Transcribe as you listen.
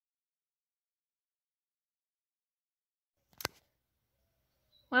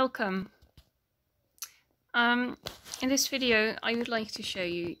Welcome. In this video I would like to show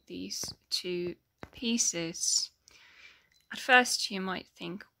you these two pieces. At first you might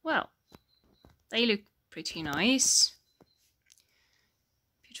think, well, they look pretty nice.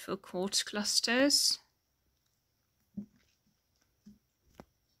 Beautiful quartz clusters.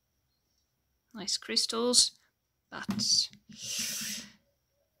 Nice crystals, but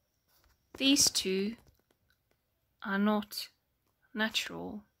these two are not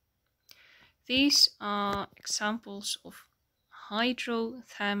natural. These are examples of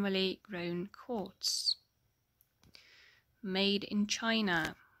hydrothermally grown quartz made in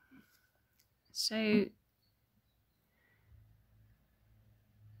China. So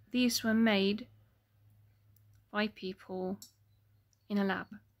these were made by people in a lab.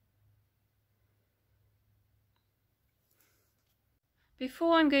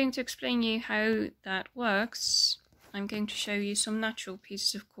 Before I'm going to explain you how that works, I'm going to show you some natural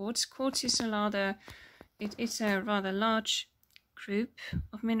pieces of quartz. Quartz is it's a rather large group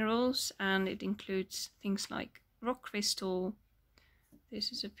of minerals, and it includes things like rock crystal.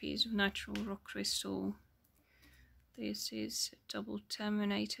 This is a piece of natural rock crystal. This is a double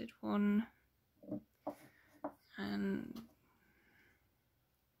terminated one, and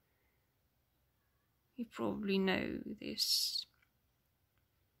you probably know this.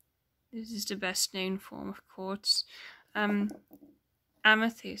 This is the best known form of quartz.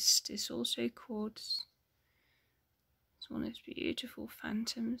 Amethyst is also quartz. It's one of those beautiful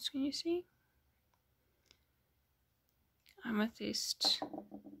phantoms, can you see? Amethyst.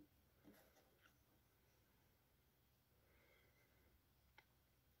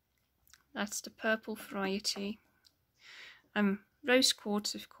 That's the purple variety. Rose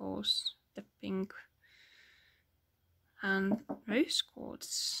quartz, of course, the pink. And rose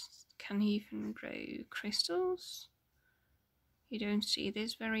quartz can even grow crystals. You don't see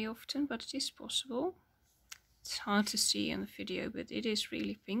this very often, but it is possible. It's hard to see in the video, but it is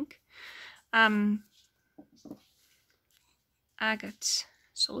really pink. Agate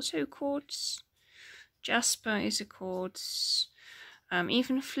is also quartz. Jasper is a quartz.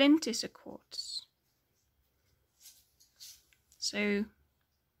 Even flint is a quartz. So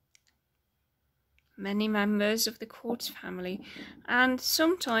many members of the quartz family, and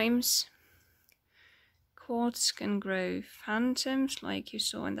sometimes quartz can grow phantoms like you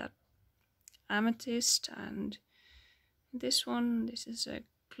saw in that amethyst, and this one, this is a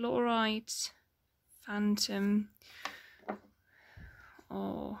chlorite phantom,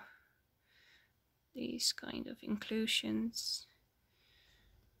 or these kind of inclusions.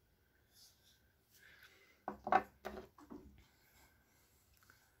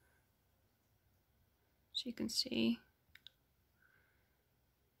 So you can see.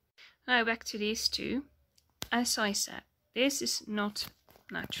 Now back to these two. As I said, this is not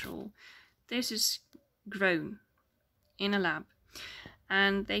natural. This is grown in a lab,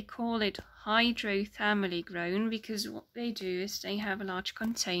 and they call it hydrothermally grown because what they do is they have a large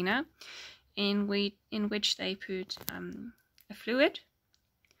container in which they put a fluid,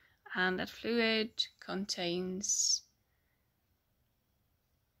 and that fluid contains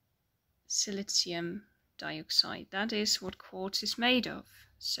silicium dioxide. That is what quartz is made of.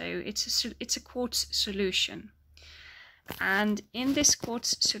 So it's a quartz solution, and in this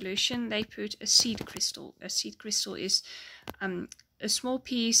quartz solution they put a seed crystal. A seed crystal is a small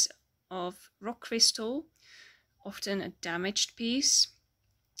piece of rock crystal, often a damaged piece,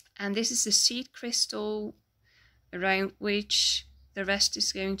 and this is the seed crystal around which the rest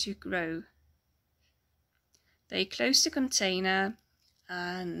is going to grow. They close the container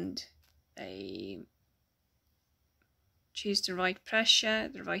and they choose the right pressure,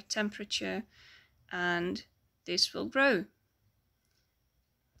 the right temperature, and this will grow.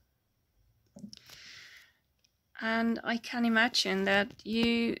 And I can imagine that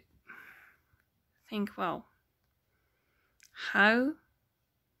you think, well, how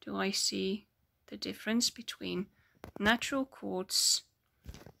do I see the difference between natural quartz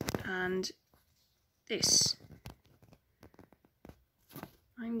and this?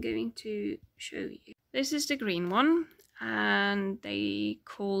 I'm going to show you. This is the green one, and they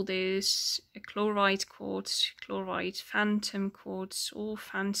call this a chlorite quartz, chlorite phantom quartz, all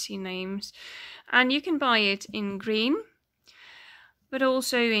fancy names. And you can buy it in green, but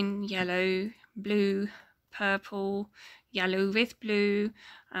also in yellow, blue, purple, yellow with blue.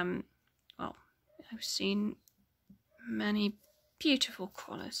 Well, I've seen many beautiful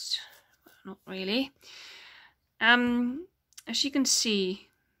colours, well, not really. As you can see,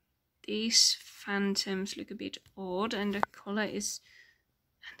 these phantoms look a bit odd, and the color is,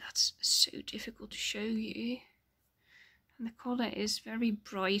 and that's so difficult to show you. And the color is very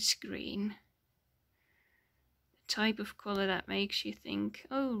bright green. The type of color that makes you think,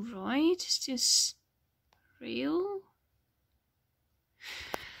 oh right, is this real?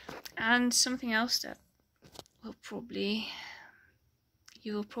 And something else that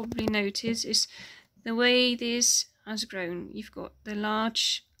you will probably notice is the way this has grown. You've got the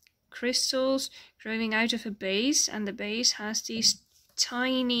large crystals growing out of a base, and the base has these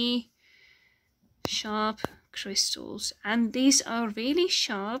tiny sharp crystals, and these are really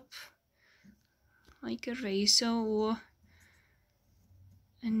sharp, like a razor or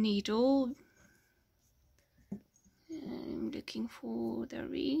a needle. I'm looking for the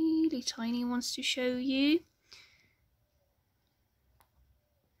really tiny ones to show you.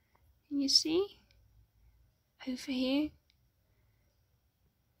 Can you see? Over here,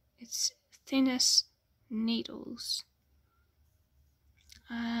 it's thin as needles,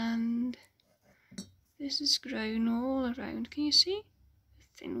 and this is grown all around. Can you see? The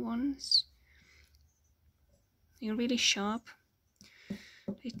thin ones. They're really sharp.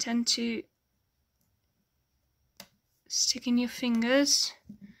 They tend to stick in your fingers.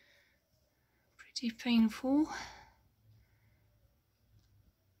 Pretty painful.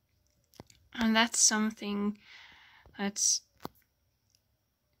 And that's something that's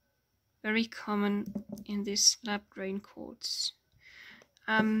very common in this lab-grown quartz.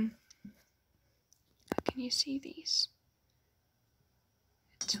 Can you see these?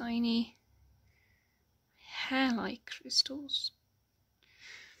 Tiny hair-like crystals.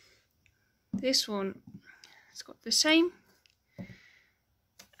 This one has got the same,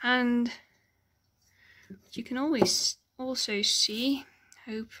 and you can always also see,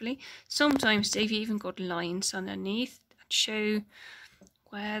 hopefully, sometimes they've even got lines underneath that show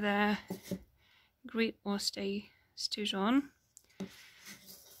where the grid was they stood on.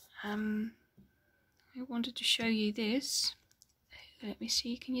 I wanted to show you this. Let me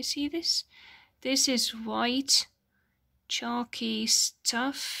see, can you see this? This is white chalky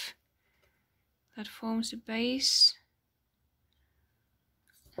stuff that forms the base.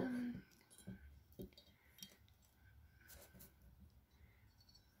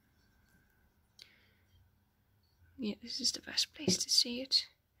 Yeah, this is the best place to see it.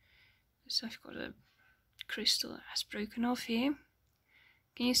 So I've got a crystal that has broken off here.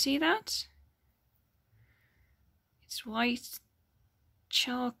 Can you see that? It's white,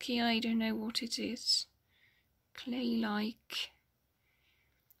 chalky, I don't know what it is. Clay-like.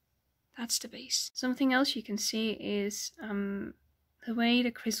 That's the base. Something else you can see is the way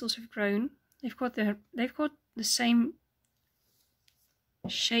the crystals have grown. They've got the same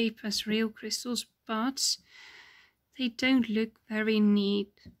shape as real crystals, but they don't look very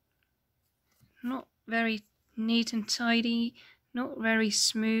neat. Not very neat and tidy, not very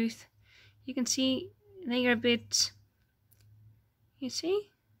smooth. You can see they are a bit, you see,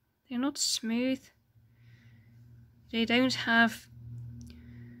 they're not smooth. They don't have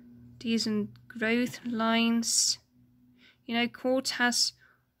decent growth lines. You know, quartz has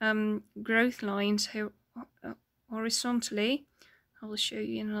growth lines horizontally. I will show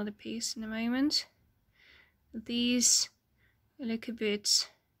you in another piece in a moment. These look a bit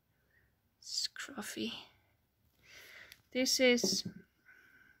scruffy. This is,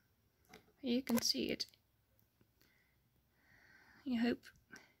 you can see it, I hope.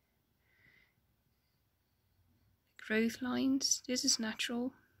 Growth lines, this is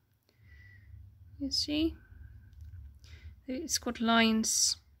natural. You see? It's got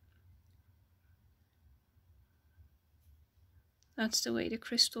lines. That's the way the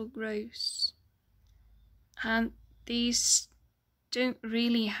crystal grows. And these don't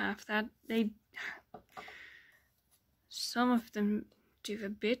really have that. Some of them do a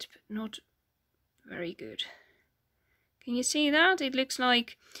bit, but not very good. Can you see that? It looks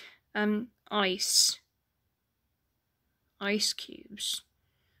like ice cubes,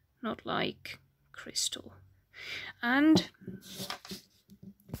 not like crystal. And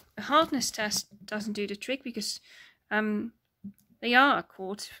a hardness test doesn't do the trick, because they are a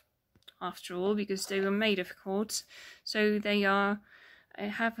quartz after all, because they were made of quartz, so they have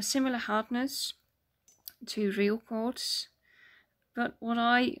a similar hardness to real quartz. But what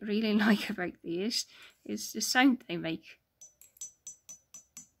I really like about these is the sound they make.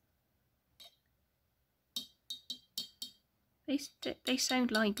 They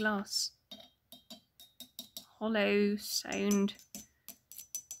sound like glass. Hollow sound,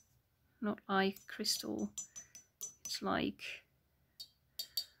 not like crystal. It's like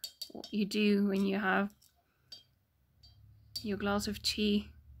what you do when you have your glass of tea.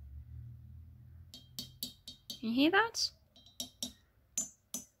 Can you hear that?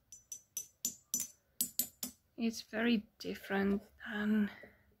 it's very different than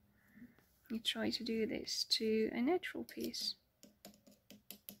you try to do this to a natural piece.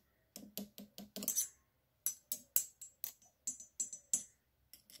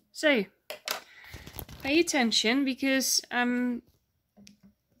 So pay attention, because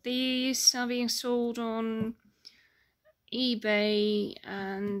these are being sold on eBay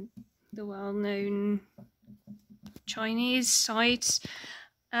and the well-known Chinese sites,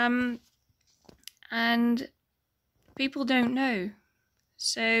 and people don't know.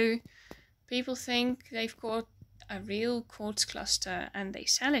 So people think they've got a real quartz cluster and they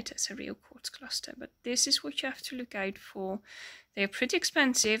sell it as a real quartz cluster, but this is what you have to look out for. They're pretty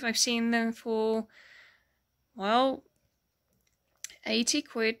expensive. I've seen them for, well, 80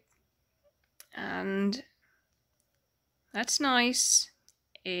 quid, and that's nice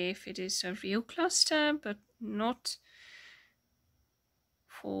if it is a real cluster, but not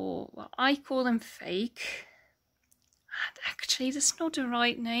for, well, I call them fake. And actually, that's not the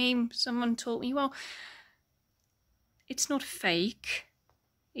right name. Someone told me, well, it's not fake,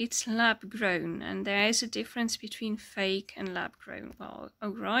 it's lab grown, and there is a difference between fake and lab grown. Well,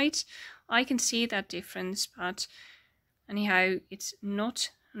 alright, I can see that difference, but anyhow, it's not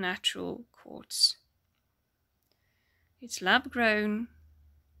natural quartz. It's lab grown,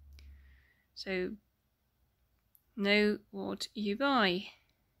 so know what you buy.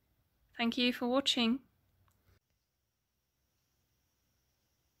 Thank you for watching.